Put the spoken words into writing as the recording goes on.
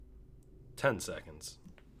10 seconds.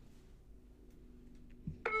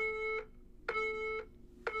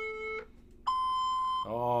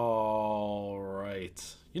 All right.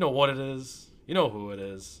 You know what it is. You know who it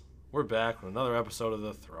is. We're back with another episode of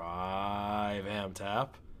the Thrive Am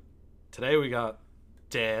Tap. Today we got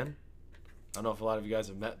Dan. I don't know if a lot of you guys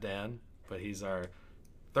have met Dan, but he's our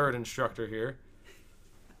third instructor here.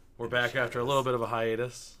 We're back after a little bit of a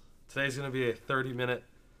hiatus. Today's going to be a 30-minute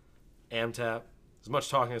Am Tap. As much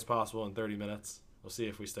talking as possible in 30 minutes. We'll see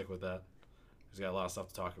if we stick with that. He's got a lot of stuff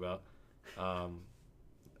to talk about.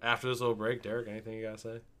 After this little break, Derek, anything you got to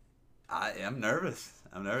say? I am nervous.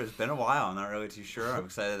 It's been a while. I'm not really too sure. I'm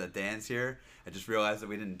excited that Dan's here. I just realized that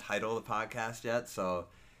we didn't title the podcast yet. So,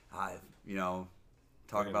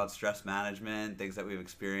 talk about stress management, things that we've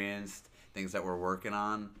experienced, things that we're working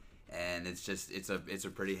on. And it's a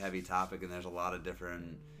pretty heavy topic, and there's a lot of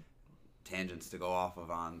different tangents to go off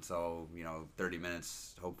of on. So, 30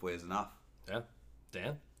 minutes hopefully is enough. Yeah.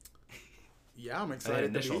 Dan? Yeah, I'm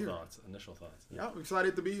excited to be here. Initial thoughts. Yeah, I'm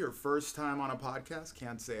excited to be here. First time on a podcast.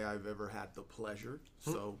 Can't say I've ever had the pleasure.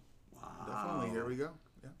 So, definitely, here we go.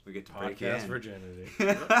 Yeah. We get to break Podcast in. virginity.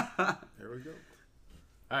 Here we go.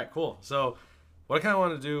 All right, cool. So what I kind of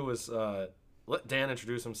wanted to do was let Dan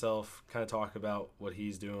introduce himself, kind of talk about what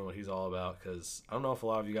he's doing, what he's all about, because I don't know if a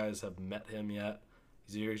lot of you guys have met him yet.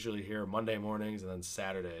 He's usually here Monday mornings and then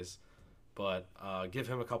Saturdays. But give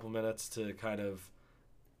him a couple minutes to kind of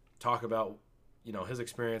talk about, his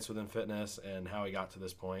experience within fitness and how he got to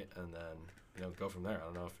this point, and then, go from there. I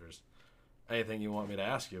don't know if there's anything you want me to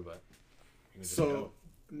ask you, but you can just go.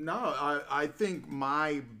 No, I think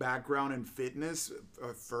my background in fitness,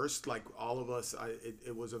 first, like all of us,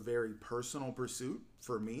 it was a very personal pursuit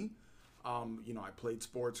for me. I played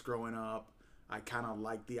sports growing up. I kind of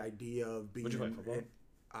liked the idea of being. Would you play football?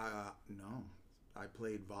 No, I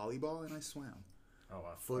played volleyball and I swam. Oh,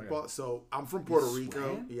 wow. Football. Okay. So I'm from Puerto You Rico.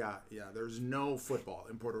 swam? Yeah. There's no football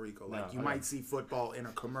in Puerto Rico. Like No, you might see football in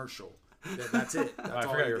a commercial. That's it. That's I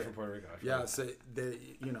all forgot you you were get. from Puerto Rico. Yeah. So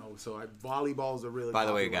volleyball is a really By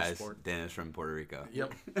the way, popular guys, sport. Dan is from Puerto Rico.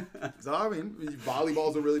 Yep. So I mean, volleyball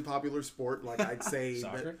is a really popular sport. Like I'd say,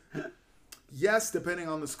 Soccer? yes, depending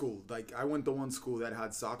on the school. Like I went to one school that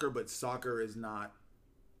had soccer, but soccer is not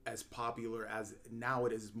as popular as now.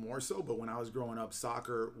 It is more so. But when I was growing up,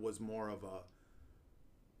 soccer was more of a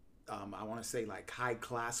I want to say like high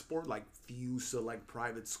class sport. Like few select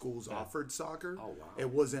private schools offered soccer. Oh, wow. It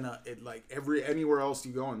wasn't anywhere else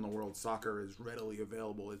you go in the world, soccer is readily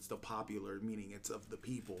available. It's the popular, meaning it's of the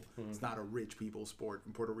people. It's not a rich people sport.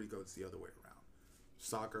 In Puerto Rico, it's the other way around.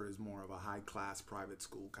 Soccer is more of a high class private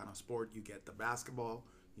school kind of sport. You get the basketball,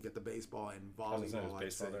 you get the baseball, and volleyball.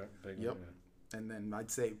 I'd say. Yep. And then I'd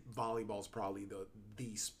say volleyball is probably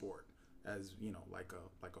the sport. As like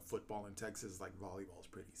a football in Texas, like volleyball is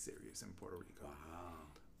pretty serious in Puerto Rico.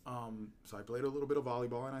 Wow. So I played a little bit of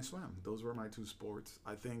volleyball and I swam. Those were my two sports.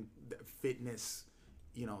 I think that fitness,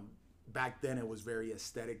 back then it was very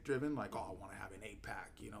aesthetic driven, like, oh, I want to have an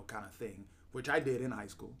 8-pack, kind of thing, which I did in high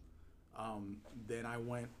school. Then I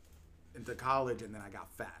went into college and then I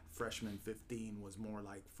got fat. Freshman 15 was more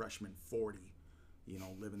like freshman 40,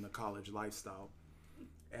 living the college lifestyle.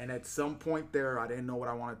 And at some point there, I didn't know what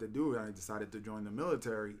I wanted to do, and I decided to join the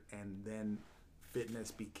military, and then fitness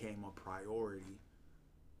became a priority,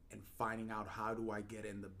 and finding out how do I get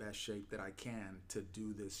in the best shape that I can to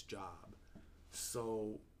do this job.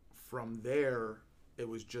 So from there, it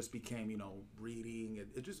was just became, reading,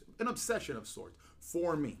 it just an obsession of sorts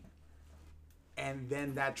for me. And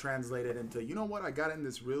then that translated into, you know what, I got in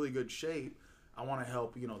this really good shape. I want to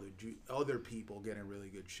help, the other people get in really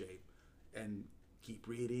good shape. And keep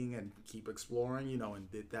reading and keep exploring,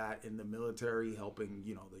 and did that in the military, helping,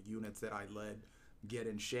 the units that I led get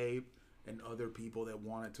in shape, and other people that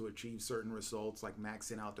wanted to achieve certain results, like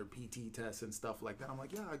maxing out their PT tests and stuff like that. I'm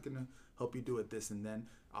like, yeah, I can help you do it this and then.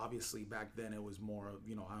 Obviously, back then it was more of,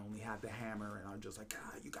 I only had the hammer, and I'm just like,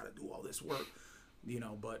 you got to do all this work,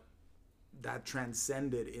 but that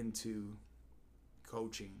transcended into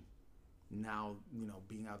coaching. Now,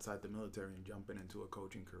 being outside the military and jumping into a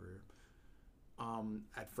coaching career.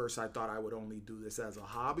 At first I thought I would only do this as a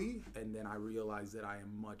hobby, and then I realized that I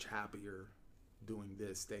am much happier doing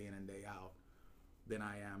this day in and day out than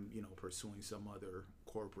I am, pursuing some other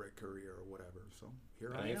corporate career or whatever. So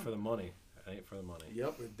here I am. It ain't for the money.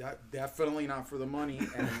 Yep, definitely not for the money.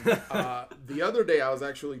 And the other day I was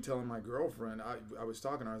actually telling my girlfriend, I was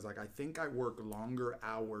talking, I was like, I think I work longer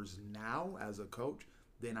hours now as a coach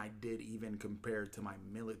than I did even compared to my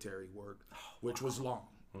military work, which was long.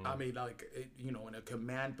 I mean, like, in a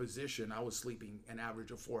command position, I was sleeping an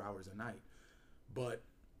average of 4 hours a night. But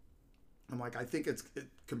I'm like, I think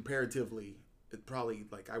comparatively, it probably,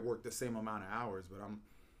 like, I work the same amount of hours, but I'm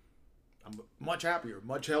much happier,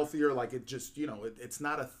 much healthier. Like, it just, it's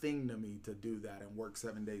not a thing to me to do that and work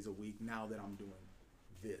 7 days a week now that I'm doing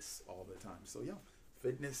this all the time. So yeah,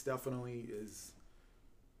 fitness definitely is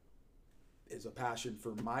a passion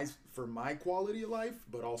for my quality of life,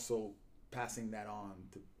 but also passing that on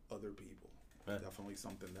to other people. Yeah. Definitely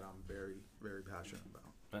something that I'm very, very passionate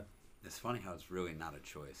about. It's funny how it's really not a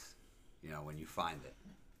choice. When you find it,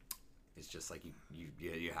 it's just like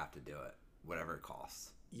you have to do it, whatever it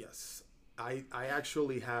costs. Yes, I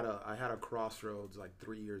actually had a crossroads like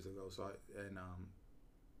 3 years ago. So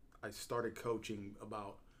I started coaching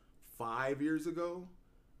about 5 years ago,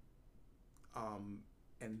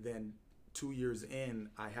 and then 2 years in,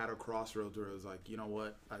 I had a crossroads where I was like, you know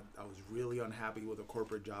what? I was really unhappy with a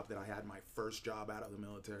corporate job that I had, my first job out of the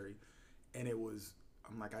military, and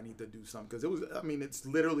I'm like, I need to do something, because it's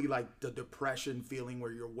literally like the depression feeling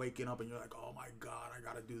where you're waking up and you're like, oh my God, I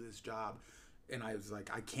got to do this job. And I was like,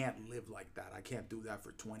 I can't live like that. I can't do that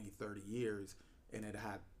for 20, 30 years. And it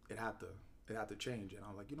had to change. And I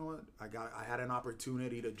was like, you know what? I had an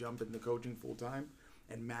opportunity to jump into coaching full time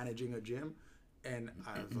and managing a gym. And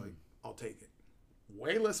I was like, I'll take it.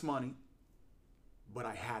 Way less money, but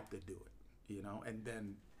I had to do it, And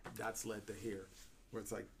then that's led to here, where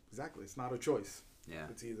it's like, exactly, it's not a choice. Yeah.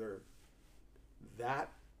 It's either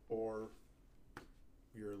that or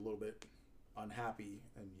you're a little bit unhappy,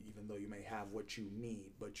 and even though you may have what you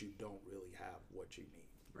need, but you don't really have what you need.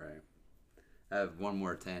 Right. I have one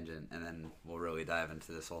more tangent, and then we'll really dive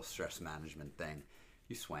into this whole stress management thing.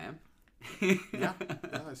 You swam? Yeah,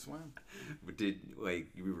 I swam.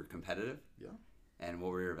 You were competitive? Yeah. And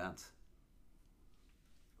what were your events?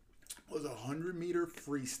 I was a 100-meter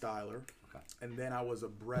freestyler, Okay. and then I was a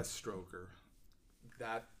breaststroker.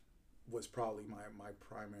 That was probably my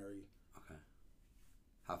primary. Okay.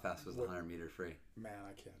 How fast was the 100-meter free? Man,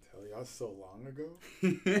 I can't tell you. That was so long ago.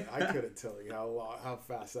 I couldn't tell you how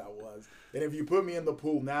fast that was. And if you put me in the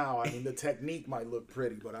pool now, the technique might look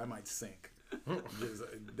pretty, but I might sink.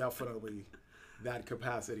 Definitely, that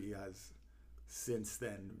capacity has since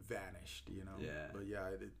then vanished. Yeah. But yeah,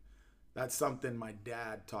 that's something my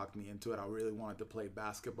dad talked me into it. I really wanted to play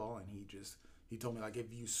basketball, and he told me, like,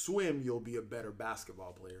 if you swim, you'll be a better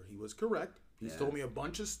basketball player. He was correct. He's told me a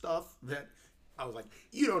bunch of stuff that I was like,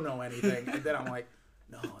 you don't know anything. And then I'm like,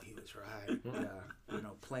 no, he was right. Yeah.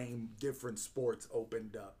 Playing different sports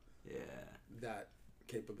opened up that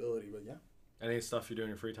capability. But yeah. Any stuff you do in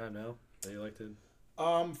your free time now that you like to?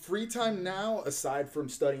 Free time now, aside from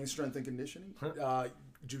studying strength and conditioning,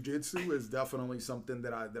 jiu-jitsu is definitely something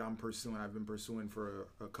that I'm pursuing. I've been pursuing for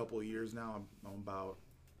a couple of years now. I'm about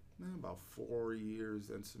 4 years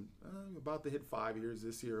and about to hit 5 years.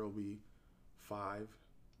 This year will be 5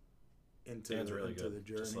 into the journey.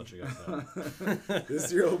 Just let you guys know.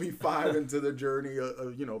 This year will be 5 into the journey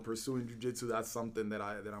of pursuing jiu-jitsu. That's something that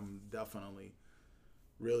I'm definitely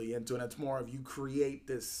really into, and it's more of, you create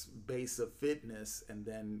this base of fitness, and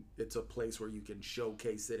then it's a place where you can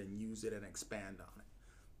showcase it and use it and expand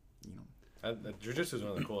on it. Jiu-jitsu is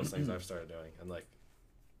one of the coolest things I've started doing, and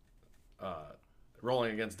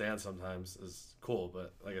rolling against Dan sometimes is cool,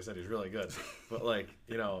 but like I said, he's really good. But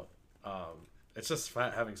it's just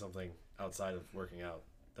having something outside of working out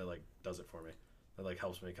that does it for me, that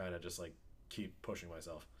helps me kind of just keep pushing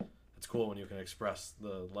myself. It's cool when you can express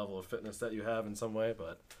the level of fitness that you have in some way,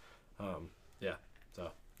 but yeah.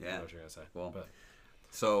 So I know what you're gonna say. Well,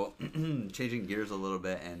 so changing gears a little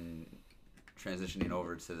bit and transitioning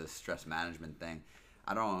over to the stress management thing.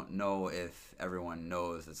 I don't know if everyone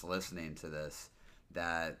knows that's listening to this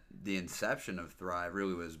that the inception of Thrive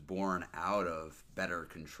really was born out of better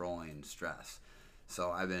controlling stress. So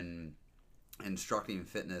I've been instructing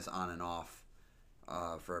fitness on and off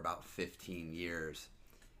for about 15 years.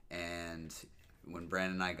 And when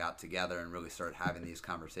Brandon and I got together and really started having these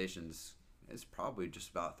conversations, it's probably just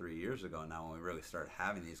about 3 years ago now when we really started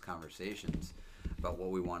having these conversations about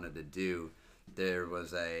what we wanted to do. There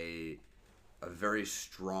was a very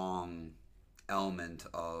strong element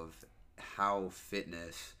of how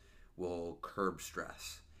fitness will curb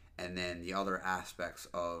stress, and then the other aspects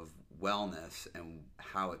of wellness and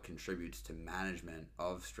how it contributes to management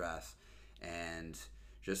of stress and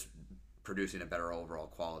just producing a better overall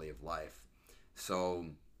quality of life. So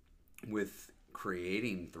with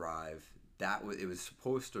creating Thrive, it was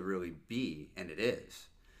supposed to really be, and it is,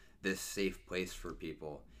 this safe place for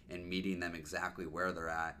people and meeting them exactly where they're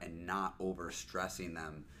at and not over stressing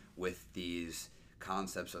them with these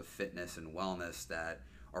concepts of fitness and wellness that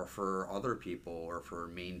are for other people or for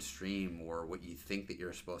mainstream or what you think that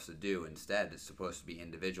you're supposed to do. Instead, it's supposed to be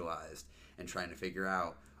individualized and trying to figure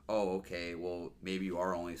out, oh, okay, well, maybe you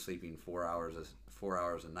are only sleeping 4 hours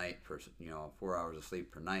a night per, 4 hours of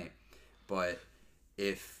sleep per night. But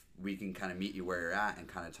if we can kind of meet you where you're at and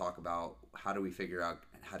kind of talk about how do we figure out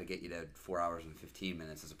how to get you to 4 hours and 15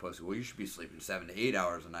 minutes as opposed to, well, you should be sleeping 7 to 8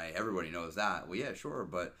 hours a night. Everybody knows that. Well, yeah, sure,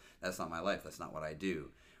 but that's not my life. That's not what I do.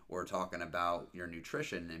 Or talking about your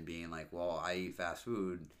nutrition and being like, well, I eat fast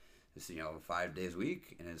food, 5 days a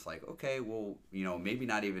week. And it's like, okay, well, maybe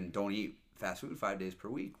not even don't eat fast food 5 days per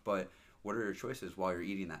week, but what are your choices while you're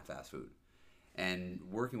eating that fast food? And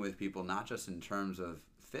working with people, not just in terms of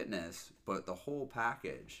fitness, but the whole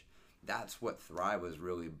package. That's what Thrive was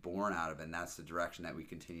really born out of, and that's the direction that we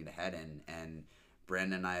continue to head in. And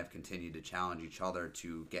Brandon and I have continued to challenge each other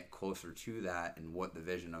to get closer to that and what the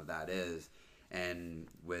vision of that is. And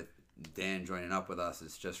with Dan joining up with us,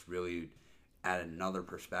 it's just really added another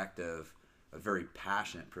perspective, a very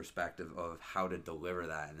passionate perspective of how to deliver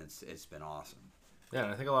that, and it's been awesome. Yeah,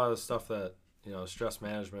 and I think a lot of the stuff that, stress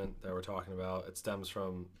management that we're talking about, it stems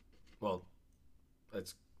from, well,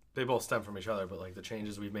 they both stem from each other, but like the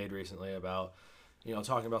changes we've made recently about,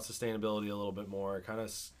 talking about sustainability a little bit more, kind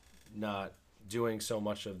of not doing so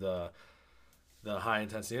much of the high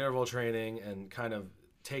intensity interval training and kind of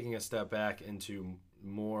taking a step back into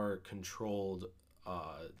more controlled,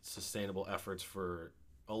 sustainable efforts for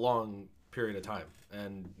a long period of time,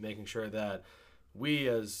 and making sure that we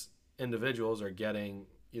as individuals are getting,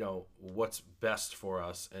 what's best for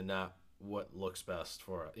us and not what looks best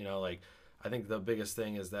for us. I think the biggest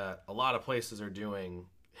thing is that a lot of places are doing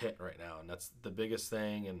HIIT right now, and that's the biggest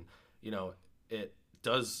thing. And,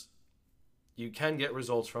 you can get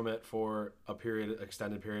results from it for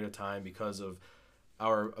extended period of time because of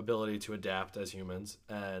our ability to adapt as humans.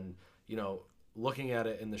 And, looking at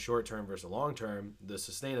it in the short term versus the long term, the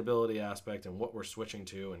sustainability aspect and what we're switching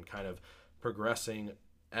to and kind of progressing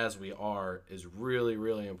as we are is really,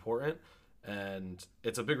 really important. And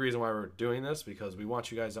it's a big reason why we're doing this, because we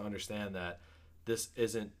want you guys to understand that this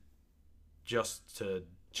isn't just to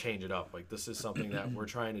change it up. Like, this is something that we're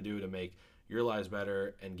trying to do to make your lives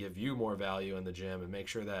better and give you more value in the gym and make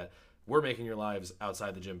sure that we're making your lives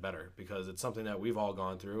outside the gym better, because it's something that we've all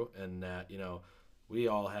gone through, and that, we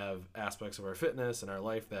all have aspects of our fitness and our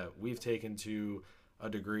life that we've taken to a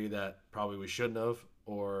degree that probably we shouldn't have,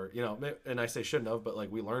 or, and I say shouldn't have, but like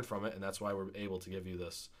we learned from it, and that's why we're able to give you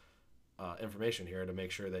this information here to make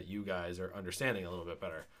sure that you guys are understanding a little bit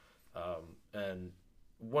better. And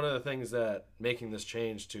one of the things that making this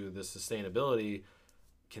change to the sustainability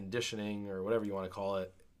conditioning, or whatever you want to call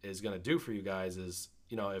it, is going to do for you guys is,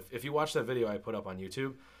 if you watch that video I put up on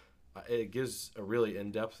YouTube, it gives a really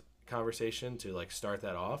in-depth conversation to like start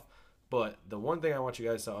that off. But the one thing I want you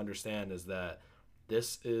guys to understand is that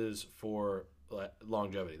this is for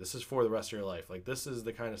longevity. This is for the rest of your life. Like, this is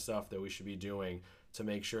the kind of stuff that we should be doing to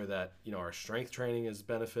make sure that, our strength training is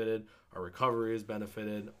benefited, our recovery is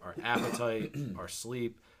benefited, our appetite, our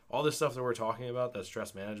sleep, all this stuff that we're talking about, that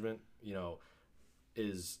stress management,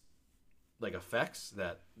 is like effects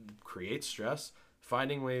that create stress.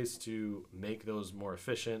 Finding ways to make those more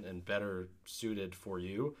efficient and better suited for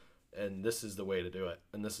you. And this is the way to do it.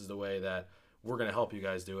 And this is the way that we're going to help you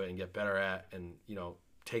guys do it and get better at, and,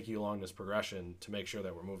 take you along this progression to make sure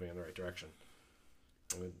that we're moving in the right direction.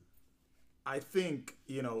 I think,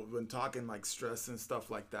 when talking like stress and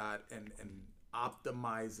stuff like that, and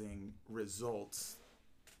optimizing results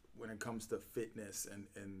when it comes to fitness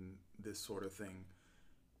and this sort of thing,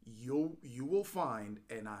 you will find,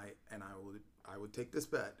 and I would take this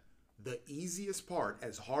bet, the easiest part,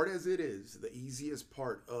 as hard as it is, the easiest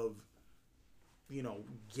part of,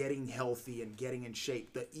 getting healthy and getting in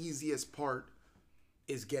shape, the easiest part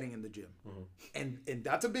is getting in the gym. Mm-hmm. And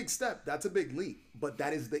that's a big step. That's a big leap. But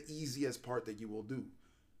that is the easiest part that you will do.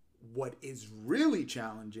 What is really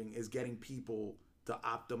challenging is getting people to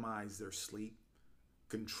optimize their sleep,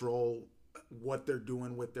 control what they're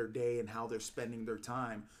doing with their day and how they're spending their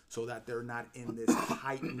time, so that they're not in this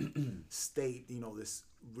heightened state, this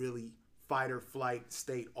really fight or flight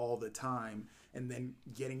state all the time. And then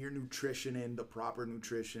getting your nutrition in, the proper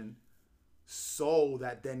nutrition, so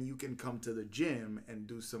that then you can come to the gym and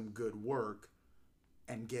do some good work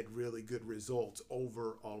and get really good results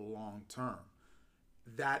over a long term.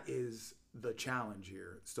 That is the challenge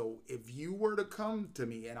here. So if you were to come to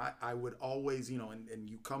me, and I would always, and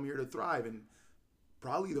you come here to Thrive, and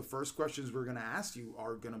probably the first questions we're going to ask you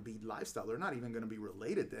are going to be lifestyle. They're not even going to be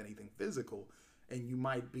related to anything physical. And you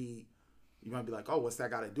might be like, oh, what's that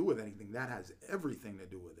got to do with anything? That has everything to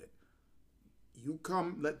do with it. you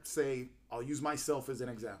come, let's say, I'll use myself as an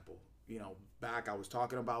example. Back I was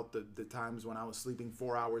talking about the times when I was sleeping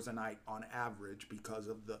 4 hours a night on average because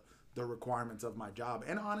of the requirements of my job.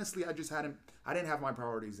 And honestly, I didn't have my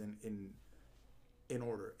priorities in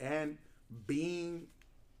order. And being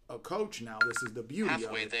a coach now, this is the beauty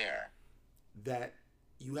Halfway of it, there. that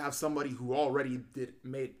you have somebody who already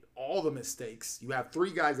made all the mistakes. You have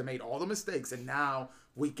 3 guys that made all the mistakes, and now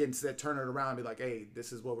we can turn it around and be like, hey,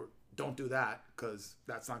 this is what don't do that, because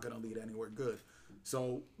that's not going to lead anywhere good.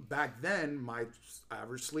 So back then, my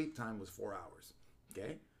average sleep time was 4 hours.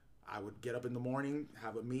 Okay, I would get up in the morning,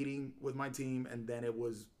 have a meeting with my team, and then it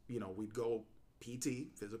was, we'd go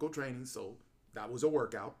PT, physical training. So that was a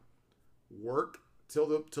workout. Work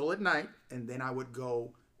till at night, and then I would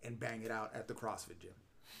go and bang it out at the CrossFit gym.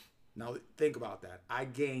 Now think about that. I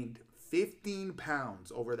gained 15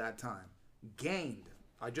 pounds over that time. Gained.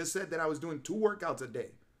 I just said that I was doing 2 workouts a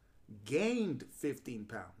day. Gained 15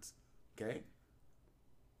 pounds. Okay?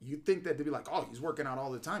 You think that they'd be like, oh, he's working out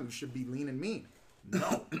all the time, you should be lean and mean.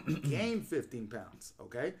 No. Gained 15 pounds.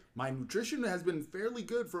 Okay? My nutrition has been fairly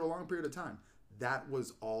good for a long period of time. That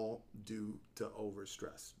was all due to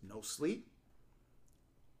overstress. No sleep,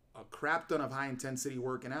 a crap ton of high intensity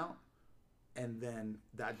working out, and then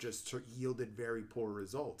that just yielded very poor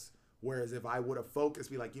results. Whereas if I would have focused,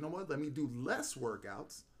 be like, you know what, let me do less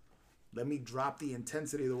workouts. Let me drop the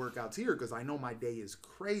intensity of the workouts here because I know my day is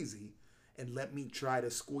crazy, and let me try to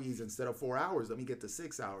squeeze, instead of 4 hours, let me get to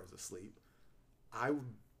 6 hours of sleep. I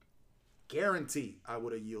guarantee I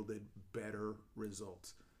would have yielded better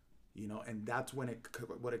results. And that's what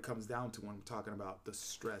it comes down to when we're talking about the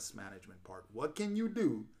stress management part. What can you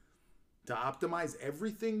do to optimize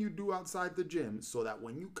everything you do outside the gym so that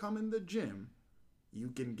when you come in the gym, you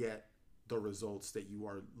can get the results that you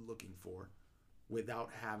are looking for without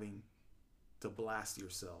having to blast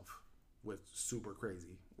yourself with super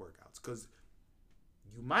crazy workouts? Because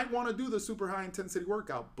you might want to do the super high intensity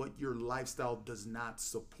workout, but your lifestyle does not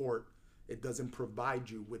support, it doesn't provide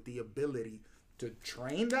you with the ability to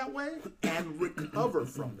train that way and recover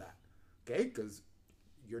from that. Okay? Because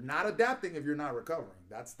you're not adapting if you're not recovering.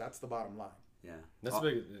 That's the bottom line. Yeah. That's a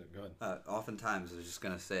big. Yeah, go ahead. Oftentimes, I was just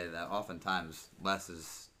going to say that oftentimes less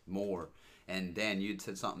is more. And Dan, you'd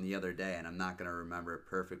said something the other day, and I'm not going to remember it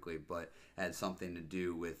perfectly, but it had something to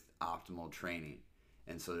do with optimal training.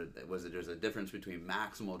 And so there's a difference between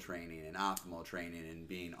maximal training and optimal training and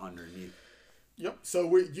being underneath. Yep.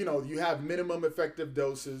 So you have minimum effective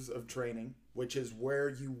doses of training, which is where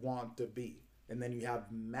you want to be. And then you have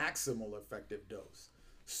maximal effective dose.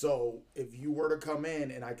 So if you were to come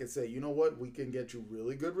in and I could say, you know what, we can get you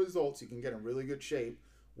really good results, you can get in really good shape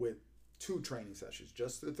with 2 training sessions,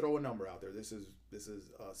 just to throw a number out there. This is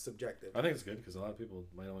subjective. I think it's good because a lot of people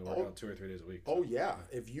might only work out 2 or 3 days a week. So. Oh yeah,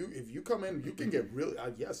 if you come in, you can get really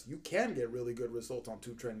yes, you can get really good results on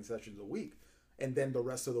 2 training sessions a week, and then the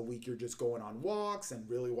rest of the week you're just going on walks and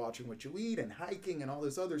really watching what you eat and hiking and all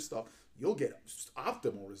this other stuff. You'll get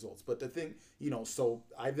optimal results. But the thing, so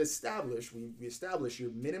we established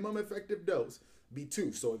your minimum effective dose be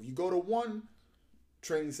 2. So if you go to 1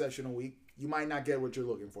 training session a week, you might not get what you're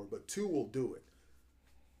looking for, but 2 will do it.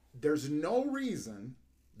 There's no reason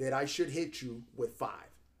that I should hit you with 5.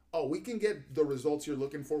 Oh, we can get the results you're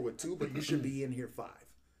looking for with 2, but you should be in here 5.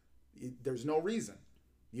 There's no reason.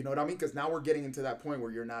 You know what I mean? Because now we're getting into that point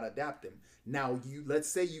where you're not adapting. Now, let's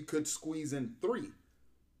say you could squeeze in 3,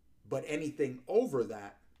 but anything over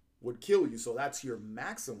that would kill you. So that's your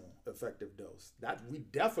maximal effective dose. That we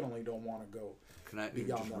definitely don't want to go. Can I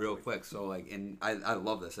just real quick? So and I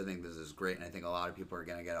love this. I think this is great, and I think a lot of people are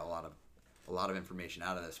gonna get a lot of information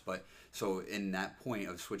out of this. But so in that point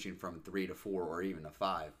of switching from 3 to 4 or even to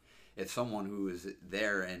 5, if someone who is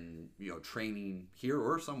there and training here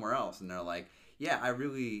or somewhere else, and they're like, yeah,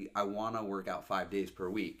 I want to work out 5 days per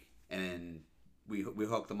week, and we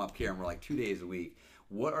hook them up here and we're like 2 days a week.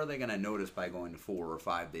 What are they going to notice by going to 4 or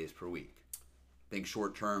 5 days per week? Think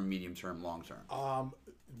short term, medium term, long term.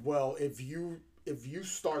 Well, if you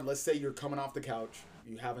start, let's say you're coming off the couch,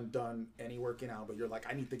 you haven't done any working out, but you're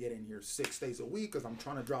like, I need to get in here 6 days a week because I'm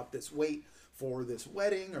trying to drop this weight for this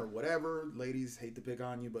wedding or whatever. Ladies, hate to pick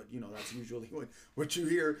on you, but that's usually what you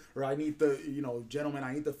hear. Or I need to, gentlemen,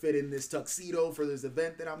 I need to fit in this tuxedo for this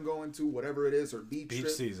event that I'm going to, whatever it is, or beach trip.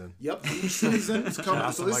 Season. Yep, beach season is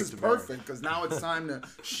coming. So this is perfect because now it's time to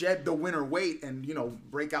shed the winter weight and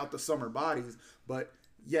break out the summer bodies. But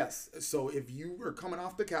yes, so if you are coming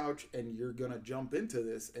off the couch and you're gonna jump into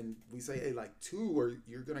this, and we say, hey, like 2, or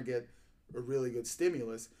you're gonna get a really good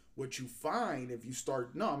stimulus. What you find if you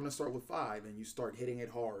start, I'm gonna start with 5, and you start hitting it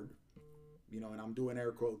hard, and I'm doing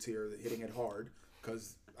air quotes here, hitting it hard,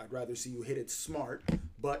 because I'd rather see you hit it smart,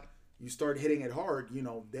 but you start hitting it hard, you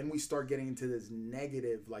know, then we start getting into this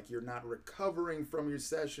negative, like you're not recovering from your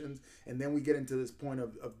sessions. And then we get into this point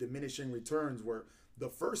of diminishing returns where the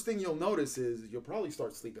first thing you'll notice is you'll probably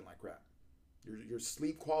start sleeping like crap. Your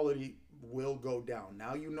sleep quality will go down.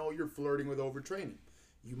 Now you know you're flirting with overtraining.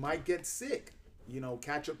 You might get sick, you know,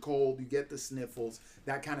 catch a cold, you get the sniffles,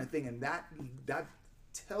 that kind of thing. And that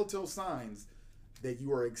telltale signs that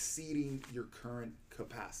you are exceeding your current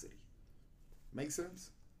capacity. Make sense?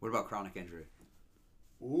 What about chronic injury?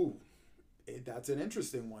 Ooh, that's an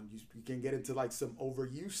interesting one. You can get into like some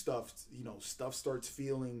overuse stuff. You know, stuff starts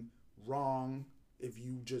feeling wrong if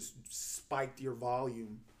you just spiked your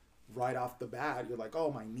volume right off the bat. You're like,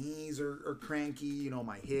 oh, my knees are cranky, you know,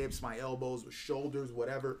 my hips, my elbows, shoulders,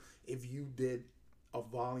 whatever. If you did a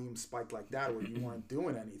volume spike like that where you weren't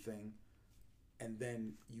doing anything, and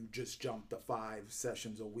then you just jump to 5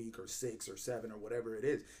 sessions a week or 6 or 7 or whatever it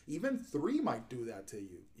is. Even 3 might do that to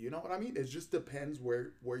you. You know what I mean? It just depends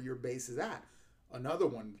where your base is at. Another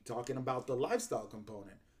one, talking about the lifestyle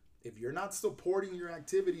component. If you're not supporting your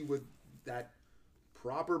activity with that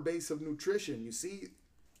proper base of nutrition, you see,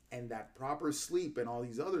 and that proper sleep and all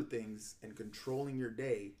these other things and controlling your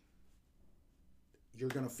day, you're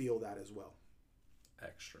going to feel that as well.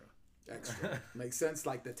 Extra. Makes sense.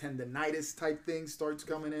 Like the tendonitis type thing starts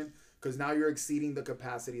coming in because now you're exceeding the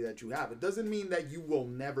capacity that you have. It doesn't mean that you will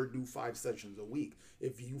never do 5 sessions a week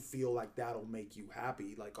if you feel like that'll make you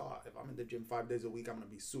happy. Like, oh, if I'm in the gym 5 days a week, I'm gonna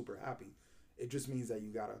be super happy. It just means that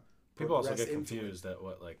you gotta. People also get confused at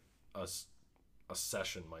what like a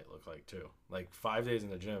session might look like too. Like 5 days in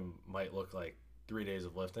the gym might look like 3 days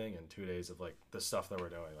of lifting and 2 days of like the stuff that we're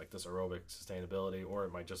doing, like this aerobic sustainability, or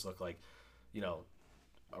it might just look like, you know,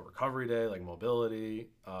 a recovery day, like mobility.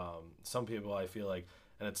 Some people, I feel like,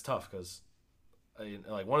 and it's tough because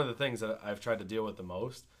like one of the things that I've tried to deal with the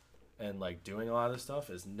most and like doing a lot of this stuff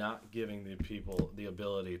is not giving the people the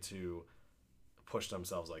ability to push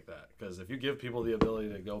themselves like that. Because if you give people the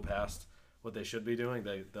ability to go past what they should be doing,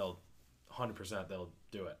 they'll 100% they'll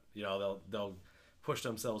do it. You know, they'll push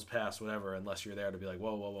themselves past whatever, unless you're there to be like,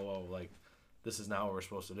 whoa, like this is not what we're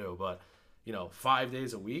supposed to do. But you know, 5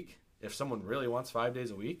 days a week, if someone really wants 5 days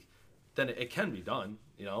a week, then it can be done,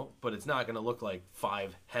 you know, but it's not going to look like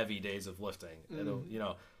 5 heavy days of lifting.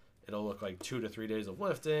 It'll look like 2 to 3 days of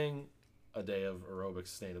lifting, a day of aerobic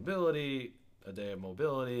sustainability, a day of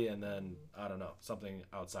mobility, and then, I don't know, something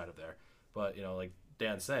outside of there. But, you know, like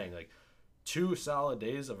Dan's saying, like 2 solid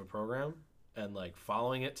days of a program and like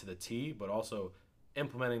following it to the T, but also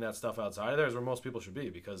implementing that stuff outside of there is where most people should be,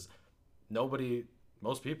 because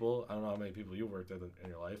most people, I don't know how many people you've worked with in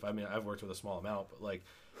your life. I mean, I've worked with a small amount, but like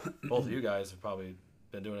both of you guys have probably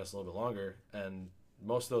been doing this a little bit longer, and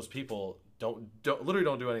most of those people literally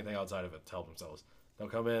don't do anything outside of it to help themselves. They'll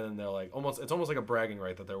come in and they're like, it's almost like a bragging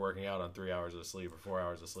right that they're working out on 3 hours of sleep or 4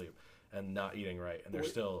 hours of sleep and not eating right, and they're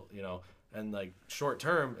still, you know, and like short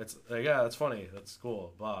term, it's like, yeah, that's funny, that's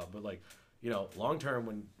cool, blah, but like, you know, long term,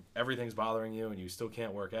 when everything's bothering you and you still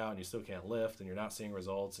can't work out and you still can't lift and you're not seeing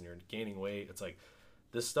results and you're gaining weight, it's like,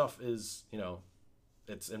 this stuff is, you know,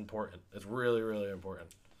 it's important. It's really, really important.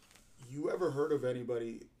 You ever heard of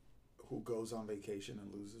anybody who goes on vacation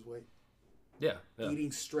and loses weight? Yeah.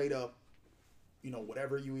 Eating straight up, you know,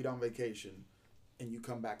 whatever you eat on vacation, and you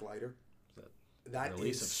come back lighter. That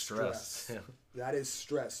release is of stress. That is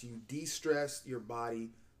stress. You de-stress your body,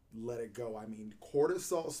 let it go. I mean,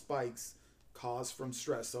 cortisol spikes cause from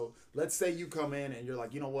stress. So let's say you come in and you're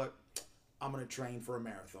like, you know what? I'm going to train for a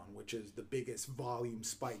marathon, which is the biggest volume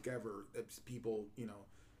spike ever that people, you know,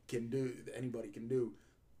 can do, anybody can do.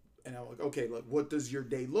 And I'm like, okay, look, what does your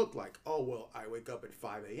day look like? Oh, well, I wake up at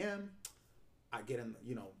 5 a.m. I get in,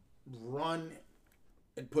 you know, run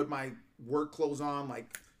and put my work clothes on,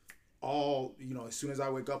 like all, you know, as soon as I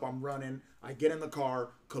wake up, I'm running. I get in the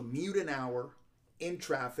car, commute an hour in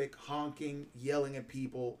traffic, honking, yelling at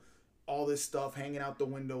people, all this stuff, hanging out the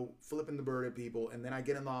window, flipping the bird at people. And then I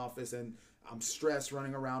get in the office and I'm stressed,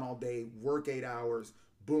 running around all day, work 8 hours,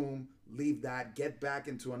 boom, leave that, get back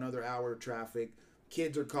into another hour of traffic.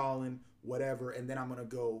 Kids are calling, whatever. And then I'm going to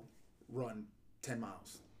go run 10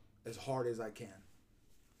 miles as hard as I can.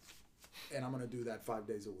 And I'm going to do that 5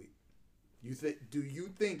 days a week. Do you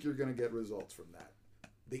think you're going to get results from that?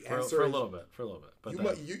 The answer for a little bit.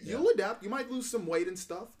 But you'll adapt. You might lose some weight and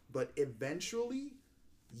stuff, but eventually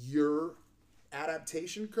your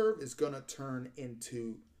adaptation curve is going to turn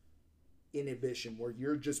into inhibition, where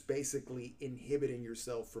you're just basically inhibiting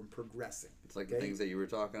yourself from progressing. It's like the things that you were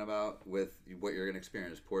talking about with what you're going to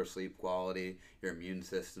experience: poor sleep quality, your immune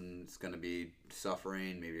system's going to be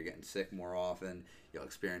suffering, maybe you're getting sick more often, you'll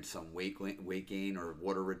experience some weight gain or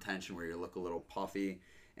water retention where you look a little puffy,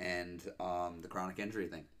 and the chronic injury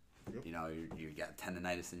thing. Yep. You know, you got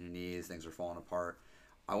tendonitis in your knees, things are falling apart.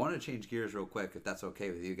 I want to change gears real quick, if that's okay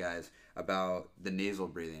with you guys, about the nasal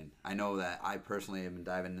breathing. I know that I personally have been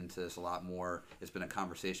diving into this a lot more. It's been a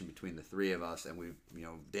conversation between the three of us, and we've, you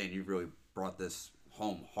know, Dan, you've really brought this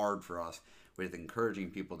home hard for us with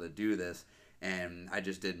encouraging people to do this. And I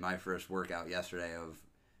just did my first workout yesterday of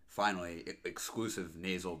finally exclusive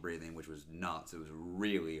nasal breathing, which was nuts. It was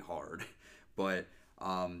really hard. But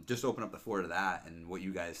just open up the floor to that and what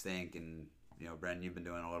you guys think. And, you know, Brendan, you've been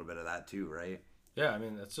doing a little bit of that too, right? Yeah, I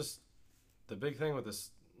mean, it's just the big thing with this,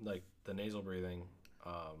 like the nasal breathing,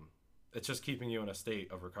 it's just keeping you in a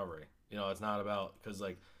state of recovery. You know, it's not about, because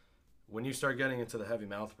like when you start getting into the heavy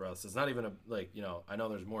mouth breaths, it's not even you know, I know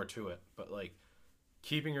there's more to it, but like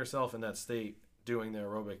keeping yourself in that state, doing the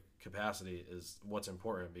aerobic capacity is what's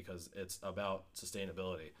important, because it's about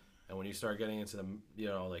sustainability. And when you start getting into the, you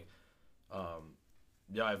know, like,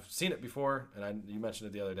 yeah, I've seen it before, and you mentioned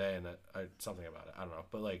it the other day, and something about it, I don't know,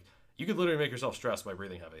 but like, you could literally make yourself stressed by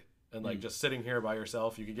breathing heavy. And like just sitting here by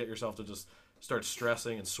yourself, you could get yourself to just start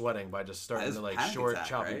stressing and sweating by just starting to like short,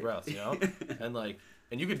 choppy breaths, you know?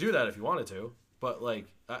 and you could do that if you wanted to, but like,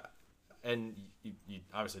 and you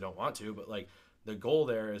obviously don't want to, but like the goal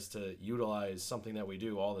there is to utilize something that we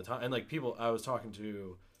do all the time. And like people, I was talking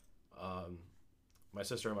to my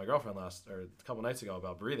sister and my girlfriend a couple nights ago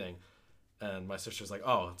about breathing. And my sister's like,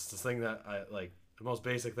 oh, it's this thing that I like, the most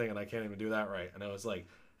basic thing, and I can't even do that right. And I was like,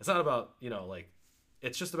 it's not about, you know, like,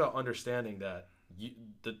 it's just about understanding that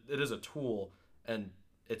it is a tool, and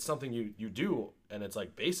it's something you do, and it's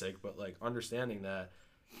like basic, but like understanding that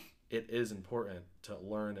it is important to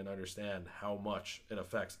learn and understand how much it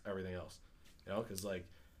affects everything else, you know, because like,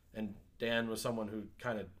 and Dan was someone who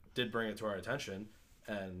kind of did bring it to our attention,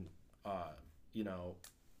 and you know,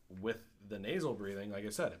 with the nasal breathing, like I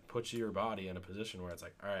said, it puts your body in a position where it's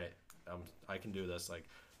like, all right, I can do this, like,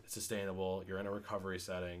 it's sustainable, you're in a recovery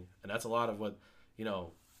setting, and that's a lot of what, you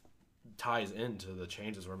know, ties into the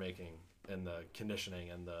changes we're making in the conditioning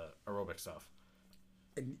and the aerobic stuff.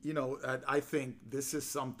 And, you know, I think this is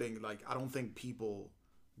something, like, I don't think people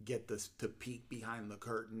get this to peek behind the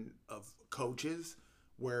curtain of coaches,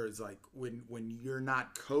 whereas, like, when you're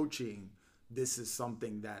not coaching, this is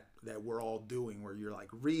something that we're all doing, where you're like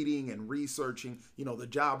reading and researching. You know, the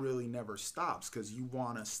job really never stops because you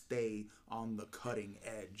want to stay on the cutting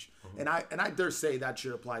edge. Mm-hmm. And I dare say that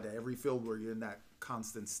should apply to every field where you're in that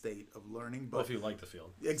constant state of learning. But well, if you like the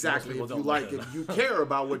field. Exactly. If you like it, you care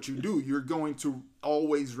about what you do, you're going to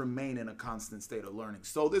always remain in a constant state of learning.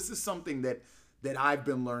 So this is something that I've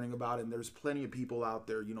been learning about, and there's plenty of people out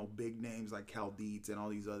there, you know, big names like Cal Dietz and all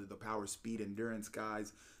these other, the power, speed, endurance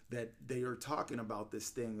guys, that they are talking about this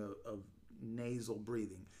thing of nasal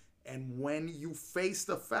breathing. And when you face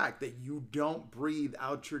the fact that you don't breathe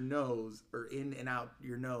out your nose or in and out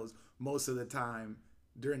your nose most of the time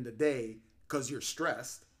during the day because you're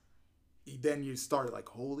stressed, then you start like,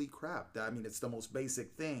 holy crap. I mean, it's the most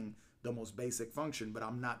basic thing, the most basic function, but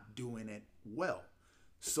I'm not doing it well.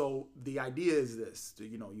 So the idea is this,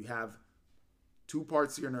 you know, you have two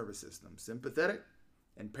parts of your nervous system, sympathetic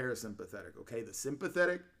and parasympathetic, okay? The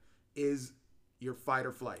sympathetic is your fight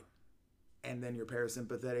or flight. And then your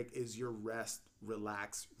parasympathetic is your rest,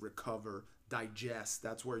 relax, recover, digest.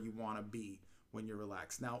 That's where you want to be when you're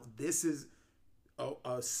relaxed. Now, this is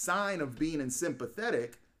a sign of being in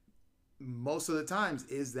sympathetic most of the times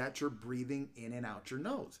is that you're breathing in and out your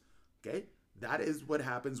nose, okay? That is what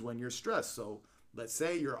happens when you're stressed. So let's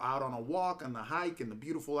say you're out on a walk, on the hike in the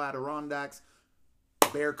beautiful Adirondacks,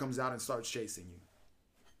 bear comes out and starts chasing you,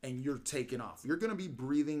 and you're taking off. You're going to be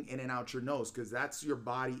breathing in and out your nose because that's your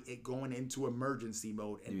body going into emergency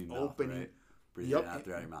mode and opening. Right? Breathing out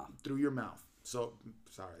through your mouth. Through your mouth. So,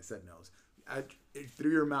 sorry, I said nose.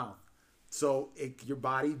 Through your mouth. So your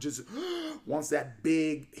body just wants that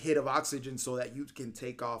big hit of oxygen so that you can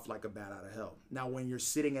take off like a bat out of hell. Now, when you're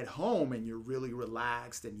sitting at home and you're really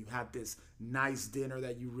relaxed and you have this nice dinner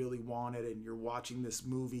that you really wanted and you're watching this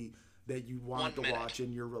movie that you want to watch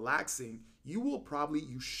and you're relaxing, you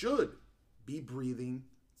should be breathing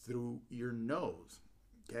through your nose,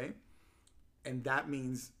 okay? And that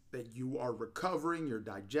means that you are recovering, you're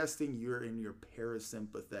digesting, you're in your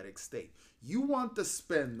parasympathetic state. You want to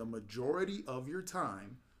spend the majority of your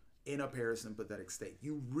time in a parasympathetic state.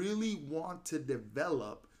 You really want to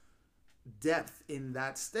develop depth in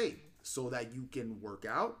that state so that you can work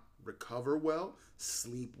out, recover well,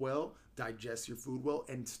 sleep well, digest your food well,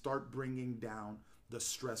 and start bringing down the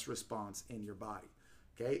stress response in your body.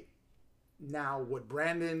 Okay. Now, what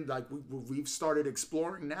Brandon, like we've started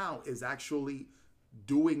exploring now, is actually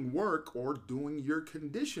doing work or doing your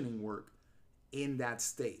conditioning work in that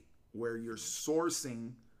state where you're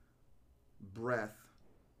sourcing breath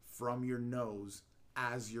from your nose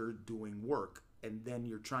as you're doing work. And then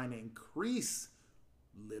you're trying to increase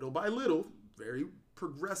little by little, very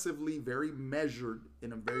progressively, very measured,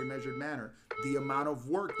 in a very measured manner, the amount of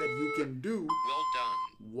work that you can do Well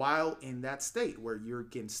done. while in that state where you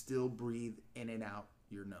can still breathe in and out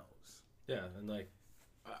your nose. Yeah, and like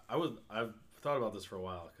I've thought about this for a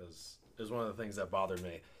while because it was one of the things that bothered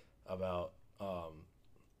me about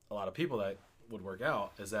a lot of people that would work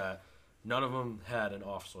out is that none of them had an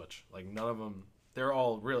off switch. Like none of them, they're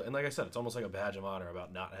all really, and like I said, it's almost like a badge of honor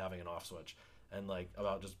about not having an off switch and like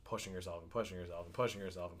about just pushing yourself and pushing yourself and pushing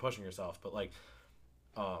yourself and pushing yourself. But like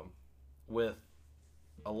with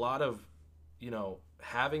a lot of,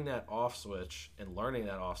 having that off switch and learning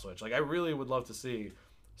that off switch, like I really would love to see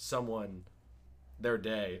someone their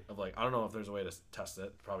day of like, I don't know if there's a way to test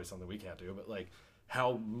it, probably something we can't do, but like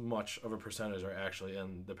how much of a percentage are actually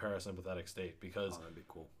in the parasympathetic state, because that'd be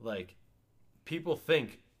cool. like people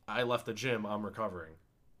think I left the gym, I'm recovering.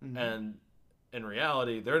 Mm-hmm. And in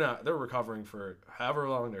reality, they're not, they're recovering for however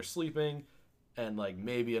long they're sleeping and like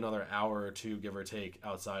maybe another hour or two, give or take,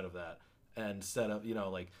 outside of that. And instead of,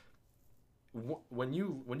 like when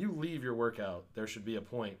you leave your workout, there should be a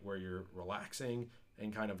point where you're relaxing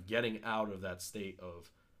and kind of getting out of that state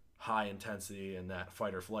of high intensity and that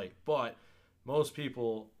fight or flight. But most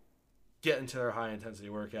people get into their high intensity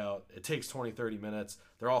workout. It takes 20, 30 minutes.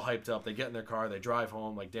 They're all hyped up. They get in their car. They drive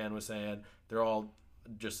home, like Dan was saying. They're all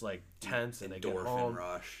just like tense, and they get home.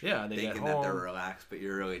 Rush. Yeah, and they thinking get home. that they're relaxed, but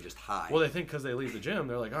you're really just high. Well, they think because they leave the gym,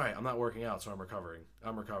 they're like, all right, I'm not working out, so I'm recovering.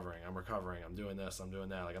 I'm doing this, I'm doing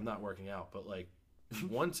that. Like, I'm not working out. But like,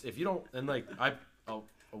 once, if you don't, and like, I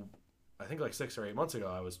think like 6 or 8 months ago,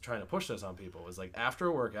 I was trying to push this on people. It was like, after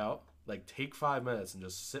a workout, like take 5 minutes and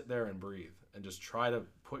just sit there and breathe and just try to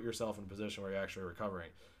put yourself in a position where you're actually recovering.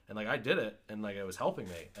 And like, I did it, and like, it was helping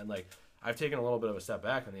me. And like, I've taken a little bit of a step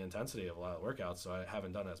back in the intensity of a lot of workouts, so I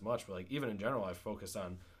haven't done as much. But like, even in general, I've focused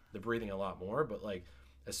on the breathing a lot more. But like,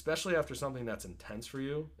 especially after something that's intense for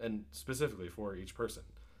you, and specifically for each person,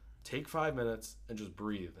 take 5 minutes and just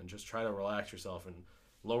breathe and just try to relax yourself and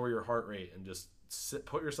lower your heart rate and just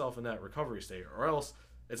put yourself in that recovery state, or else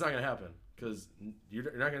it's not going to happen, because you're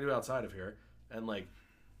not going to do it outside of here. And like,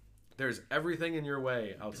 there's everything in your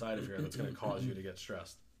way outside of here that's going to cause you to get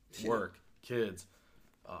stressed. Work, kids,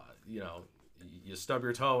 you stub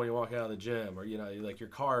your toe when you walk out of the gym, or like your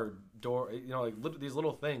car door, like these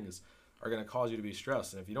little things are going to cause you to be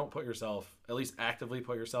stressed. And if you don't put yourself, at least actively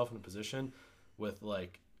put yourself in a position with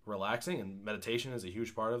like relaxing, and meditation is a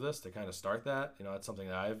huge part of this to kind of start that, it's something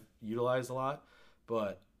that I've utilized a lot.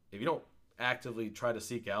 But if you don't actively try to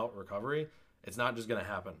seek out recovery, it's not just going to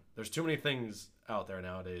happen. There's too many things out there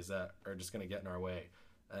nowadays that are just going to get in our way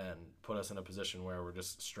and put us in a position where we're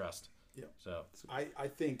just stressed. Yeah. So I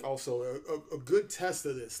think also a good test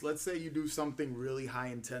of this, let's say you do something really high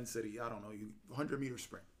intensity, I don't know, 100-meter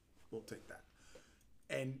sprint, we'll take that,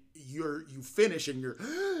 and you finish and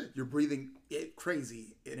you're breathing it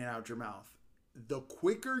crazy in and out your mouth. The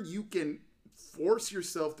quicker you can force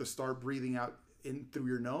yourself to start breathing out in through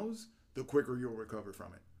your nose, the quicker you'll recover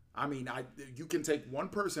from it. I mean, you can take one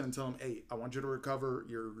person and tell them, hey, I want you to recover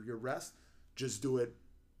your rest, just do it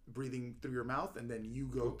breathing through your mouth, and then you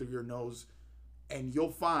go through your nose, and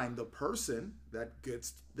you'll find the person that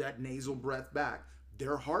gets that nasal breath back,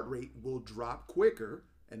 their heart rate will drop quicker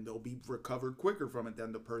and they'll be recovered quicker from it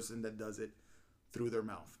than the person that does it through their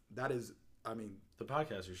mouth. That is, I mean, the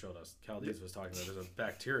podcast you showed us, Caldees was talking about, there's a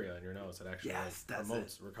bacteria in your nose that actually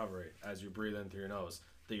promotes recovery as you breathe in through your nose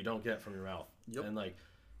that you don't get from your mouth. Yep. And like,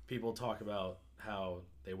 people talk about how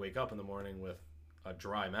they wake up in the morning with a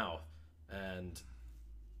dry mouth, and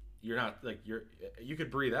you're not like, you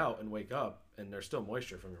could breathe out and wake up and there's still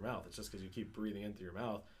moisture from your mouth. It's just because you keep breathing in through your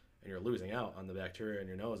mouth and you're losing out on the bacteria in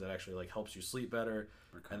your nose that actually like helps you sleep better.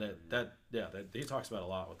 Recovery. And that he talks about a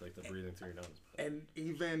lot with like the breathing through your nose. And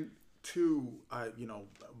even to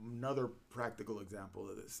another practical example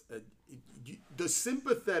of this, the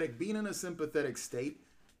sympathetic, being in a sympathetic state,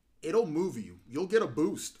 it'll move you. You'll get a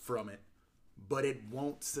boost from it, but it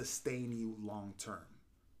won't sustain you long term.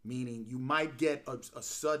 Meaning you might get a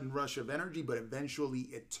sudden rush of energy, but eventually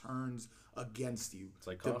it turns against you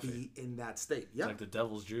to be in that state. Yeah, it's like the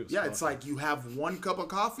devil's juice. Yeah, it's like you have one cup of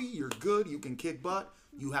coffee, you're good, you can kick butt.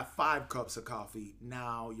 You have 5 cups of coffee.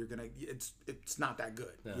 Now it's not that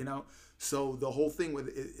good, you know? So the whole thing with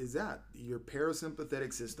it is that your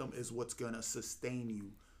parasympathetic system is what's going to sustain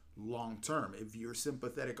you long term. If you're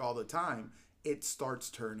sympathetic all the time, it starts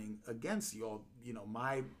turning against you. You know,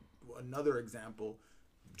 another example,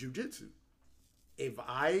 jiu-jitsu. If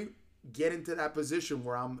I get into that position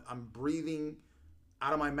where I'm breathing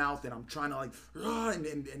out of my mouth and I'm trying to like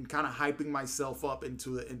and kind of hyping myself up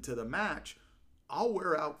into the match, I'll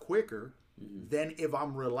wear out quicker than if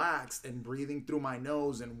I'm relaxed and breathing through my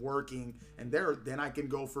nose and working and then I can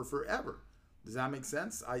go for forever. Does that make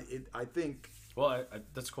sense? I think. Well,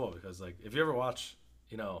 that's cool because like if you ever watch,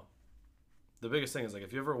 you know, the biggest thing is like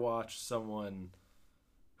if you ever watch someone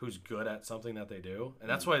who's good at something that they do, and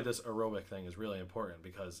that's why this aerobic thing is really important,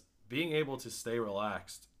 because being able to stay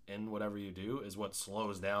relaxed in whatever you do is what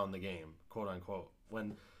slows down the game, quote unquote.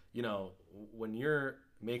 When you're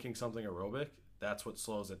making something aerobic, that's what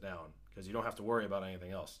slows it down, because you don't have to worry about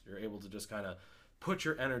anything else. You're able to just kind of put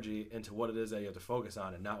your energy into what it is that you have to focus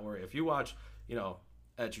on and not worry. If you watch, you know,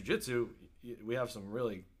 at jiu-jitsu, we have some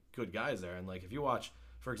really good guys there, and like if you watch,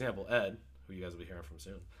 for example, Ed, who you guys will be hearing from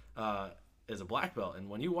soon, is a black belt, and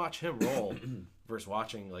when you watch him roll versus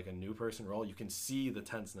watching like a new person roll, you can see the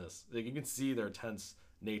tenseness. Like you can see their tense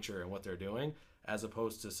nature and what they're doing, as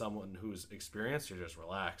opposed to someone who's experienced. You're just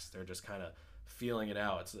relaxed. They're just kind of feeling it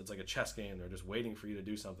out. It's like a chess game. They're just waiting for you to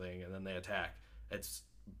do something, and then they attack. It's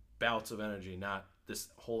bouts of energy, not this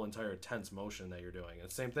whole entire tense motion that you're doing. And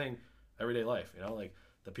it's the same thing everyday life. You know, like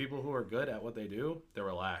the people who are good at what they do, they're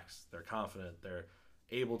relaxed. They're confident. They're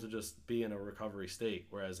able to just be in a recovery state.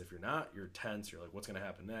 Whereas if you're not, you're tense. You're like, what's going to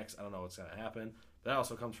happen next? I don't know what's going to happen. That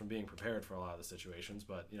also comes from being prepared for a lot of the situations.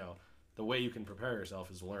 But, you know, the way you can prepare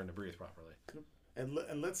yourself is to learn to breathe properly.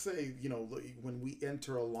 And let's say, you know, when we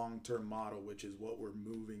enter a long-term model, which is what we're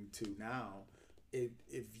moving to now, if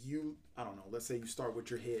you, I don't know, let's say you start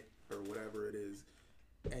with your hit or whatever it is,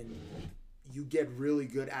 and you get really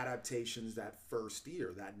good adaptations that first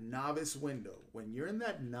year, that novice window. When you're in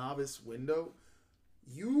that novice window,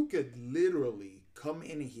 you could literally come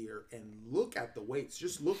in here and look at the weights.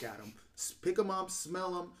 Just look at them, pick them up,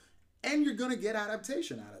 smell them, and you're going to get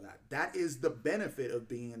adaptation out of that. That is the benefit of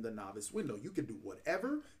being in the novice window. You can do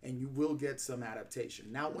whatever, and you will get some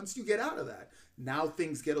adaptation. Now, once you get out of that, now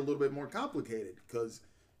things get a little bit more complicated, because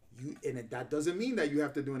that doesn't mean that you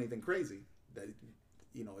have to do anything crazy. That,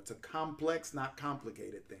 you know, it's a complex, not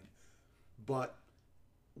complicated thing. But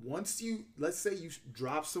once let's say you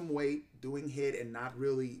drop some weight doing hit and not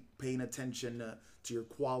really paying attention to your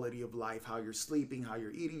quality of life, how you're sleeping, how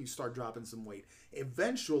you're eating, you start dropping some weight.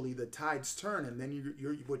 Eventually the tides turn, and then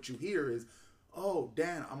what you hear is, oh,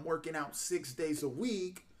 Dan, I'm working out 6 days a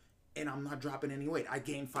week and I'm not dropping any weight. I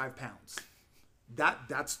gained 5 pounds.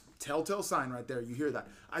 That's telltale sign right there. You hear that.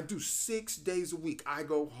 I do 6 days a week. I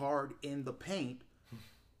go hard in the paint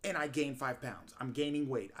and I gain 5 pounds. I'm gaining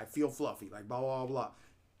weight. I feel fluffy, like blah, blah, blah.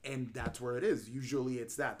 And that's where it is. Usually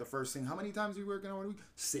it's that. The first thing, how many times are you working out a week?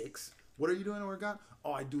 6. What are you doing to work out?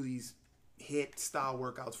 Oh, I do these HIIT style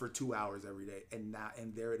workouts for 2 hours every day. And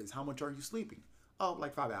there it is. How much are you sleeping? Oh,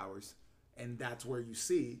 like 5 hours. And that's where you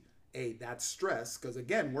see, hey, that's stress. Because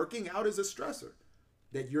again, working out is a stressor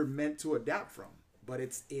that you're meant to adapt from. But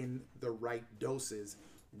it's in the right doses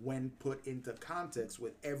when put into context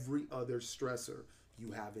with every other stressor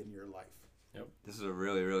you have in your life. Yep. This is a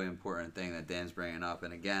really, really important thing that Dan's bringing up.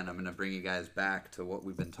 And again, I'm going to bring you guys back to what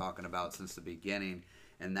we've been talking about since the beginning.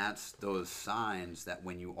 And that's those signs that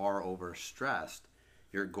when you are overstressed,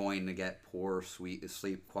 you're going to get poor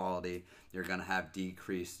sleep quality. You're going to have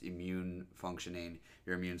decreased immune functioning.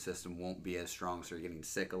 Your immune system won't be as strong, so you're getting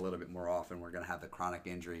sick a little bit more often. We're going to have the chronic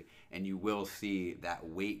injury. And you will see that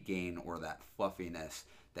weight gain or that fluffiness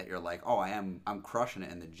that you're like, oh, I'm crushing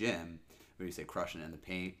it in the gym. What do you say, crushing it in the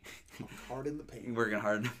paint? Hard in the paint. Working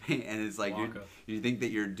hard in the paint. And it's like you think that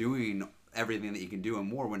you're doing everything that you can do and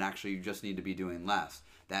more when actually you just need to be doing less.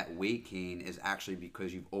 That weight gain is actually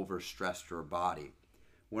because you've overstressed your body.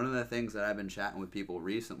 One of the things that I've been chatting with people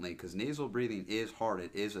recently, because nasal breathing is hard,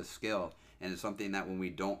 it is a skill, and it's something that when we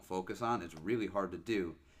don't focus on, it's really hard to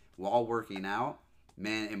do. While working out,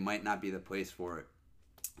 man, it might not be the place for it.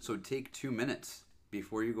 So take 2 minutes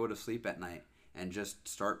before you go to sleep at night and just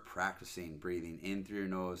start practicing breathing in through your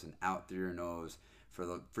nose and out through your nose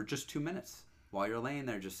for just 2 minutes. While you're laying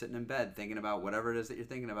there, just sitting in bed, thinking about whatever it is that you're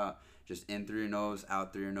thinking about, just in through your nose,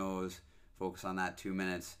 out through your nose, focus on that 2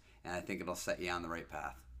 minutes, and I think it'll set you on the right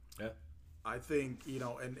path. Yeah. I think, you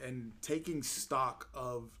know, and taking stock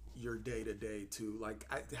of your day-to-day too, like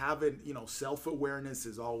having, you know, self-awareness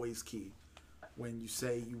is always key. When you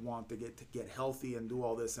say you want to get healthy and do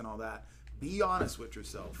all this and all that, be honest with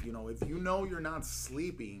yourself. You know, if you know you're not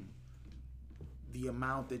sleeping the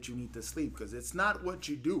amount that you need to sleep, because it's not what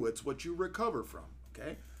you do, it's what you recover from.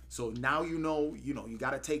 Okay, so now you know you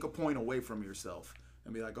got to take a point away from yourself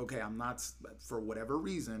and be like, okay, I'm not, for whatever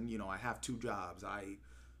reason, you know, I have 2 jobs.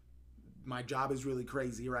 My job is really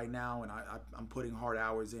crazy right now, and I'm putting hard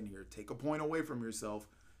hours in here. Take a point away from yourself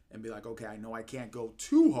and be like, okay, I know I can't go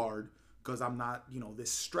too hard because I'm not, you know,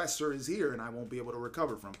 this stressor is here and I won't be able to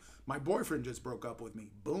recover from. My boyfriend just broke up with me.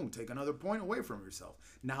 Boom, take another point away from yourself.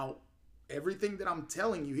 Now, everything that I'm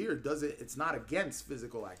telling you here it's not against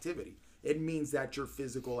physical activity. It means that your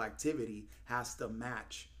physical activity has to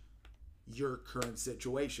match your current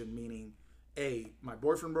situation, meaning, hey, my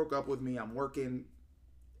boyfriend broke up with me, I'm working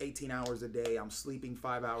 18 hours a day, I'm sleeping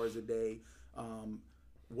 5 hours a day,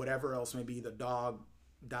 whatever else may be, the dog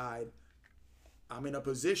died. I'm in a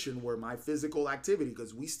position where my physical activity,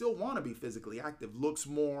 because we still want to be physically active, looks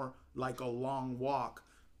more like a long walk,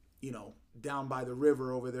 you know, down by the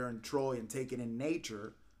river over there in Troy and taking in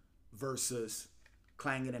nature versus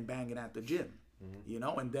clanging and banging at the gym, you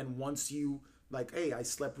know? And then once you, like, hey, I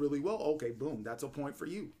slept really well, okay, boom, that's a point for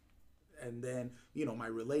you. And then, you know, my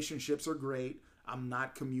relationships are great. I'm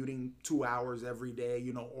not commuting 2 hours every day,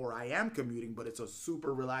 you know, or I am commuting, but it's a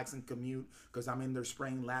super relaxing commute because I'm in there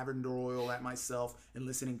spraying lavender oil at myself and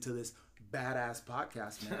listening to this badass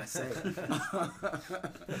podcast, man, I say.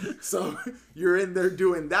 So you're in there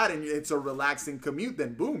doing that and it's a relaxing commute,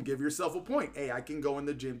 then boom, give yourself a point. Hey, I can go in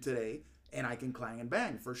the gym today and I can clang and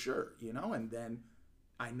bang for sure, you know, and then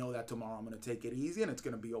I know that tomorrow I'm going to take it easy and it's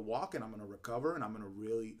going to be a walk and I'm going to recover and I'm going to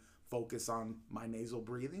really focus on my nasal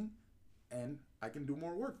breathing and I can do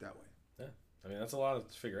more work that way. Yeah. I mean, that's a lot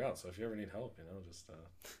to figure out. So if you ever need help, you know, just...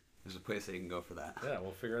 There's a place that you can go for that. Yeah,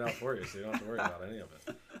 we'll figure it out for you so you don't have to worry about any of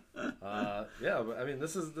it. Yeah, but I mean,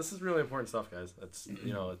 this is really important stuff, guys. It's,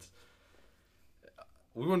 you know,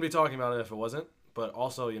 we wouldn't be talking about it if it wasn't. But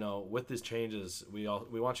also, you know, with these changes, we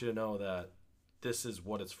want you to know that this is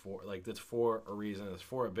what it's for. Like, it's for a reason. It's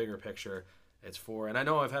for a bigger picture. It's for, and I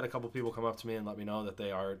know I've had a couple people come up to me and let me know that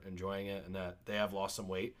they are enjoying it and that they have lost some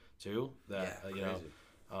weight too. That you know,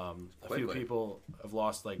 a few people have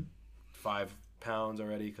lost like 5 pounds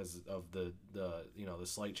already because of the you know, the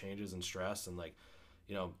slight changes in stress, and like,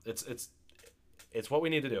 you know, it's what we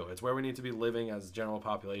need to do. It's where we need to be living as general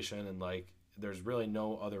population, and like there's really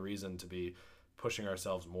no other reason to be pushing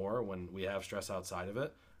ourselves more when we have stress outside of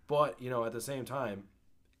it. But, you know, at the same time,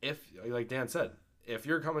 if, like Dan said, if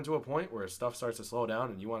you're coming to a point where stuff starts to slow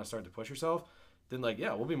down and you want to start to push yourself, then like,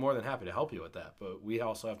 yeah, we'll be more than happy to help you with that. But we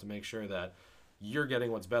also have to make sure that you're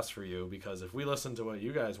getting what's best for you, because if we listened to what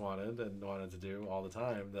you guys wanted to do all the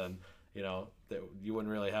time, then, you know, that you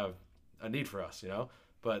wouldn't really have a need for us, you know.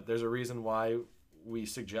 But there's a reason why we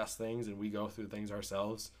suggest things and we go through things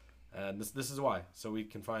ourselves, and this is why, so we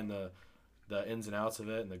can find the ins and outs of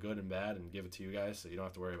it and the good and bad and give it to you guys so you don't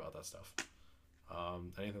have to worry about that stuff.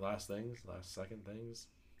 Anything last second things?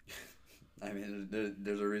 I mean,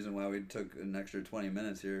 there's a reason why we took an extra 20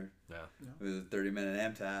 minutes here. Yeah. It was a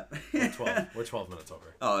 30-minute AMTAP. We're 12 minutes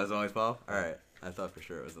over. Oh, it's only 12? All right. I thought for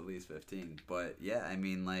sure it was at least 15. But, yeah, I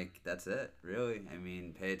mean, like, that's it, really. I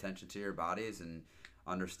mean, pay attention to your bodies and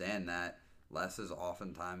understand that less is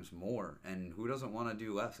oftentimes more. And who doesn't want to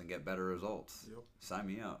do less and get better results? Yep. Sign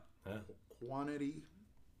me up. Yeah. Quantity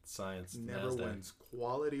Science never NASDAQ. wins.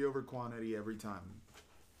 Quality over quantity every time.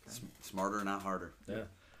 Okay? Smarter, not harder. Yeah.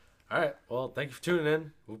 All right. Well, thank you for tuning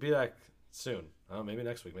in. We'll be back soon. Maybe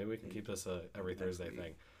next week. Maybe we can keep this a every Thursday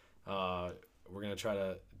thing. We're going to try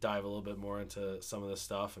to dive a little bit more into some of this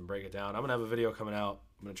stuff and break it down. I'm going to have a video coming out.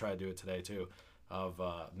 I'm going to try to do it today too, of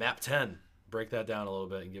MAP 10. Break that down a little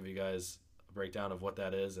bit and give you guys a breakdown of what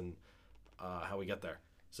that is and how we get there.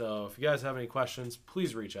 So if you guys have any questions,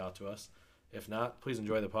 please reach out to us. If not, please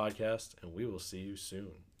enjoy the podcast, and we will see you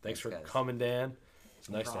soon. Thanks for guys. coming, Dan. It's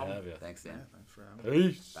No nice problem. to have you. Thanks, Dan. Yeah, thanks for having me.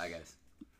 Peace. Bye, guys.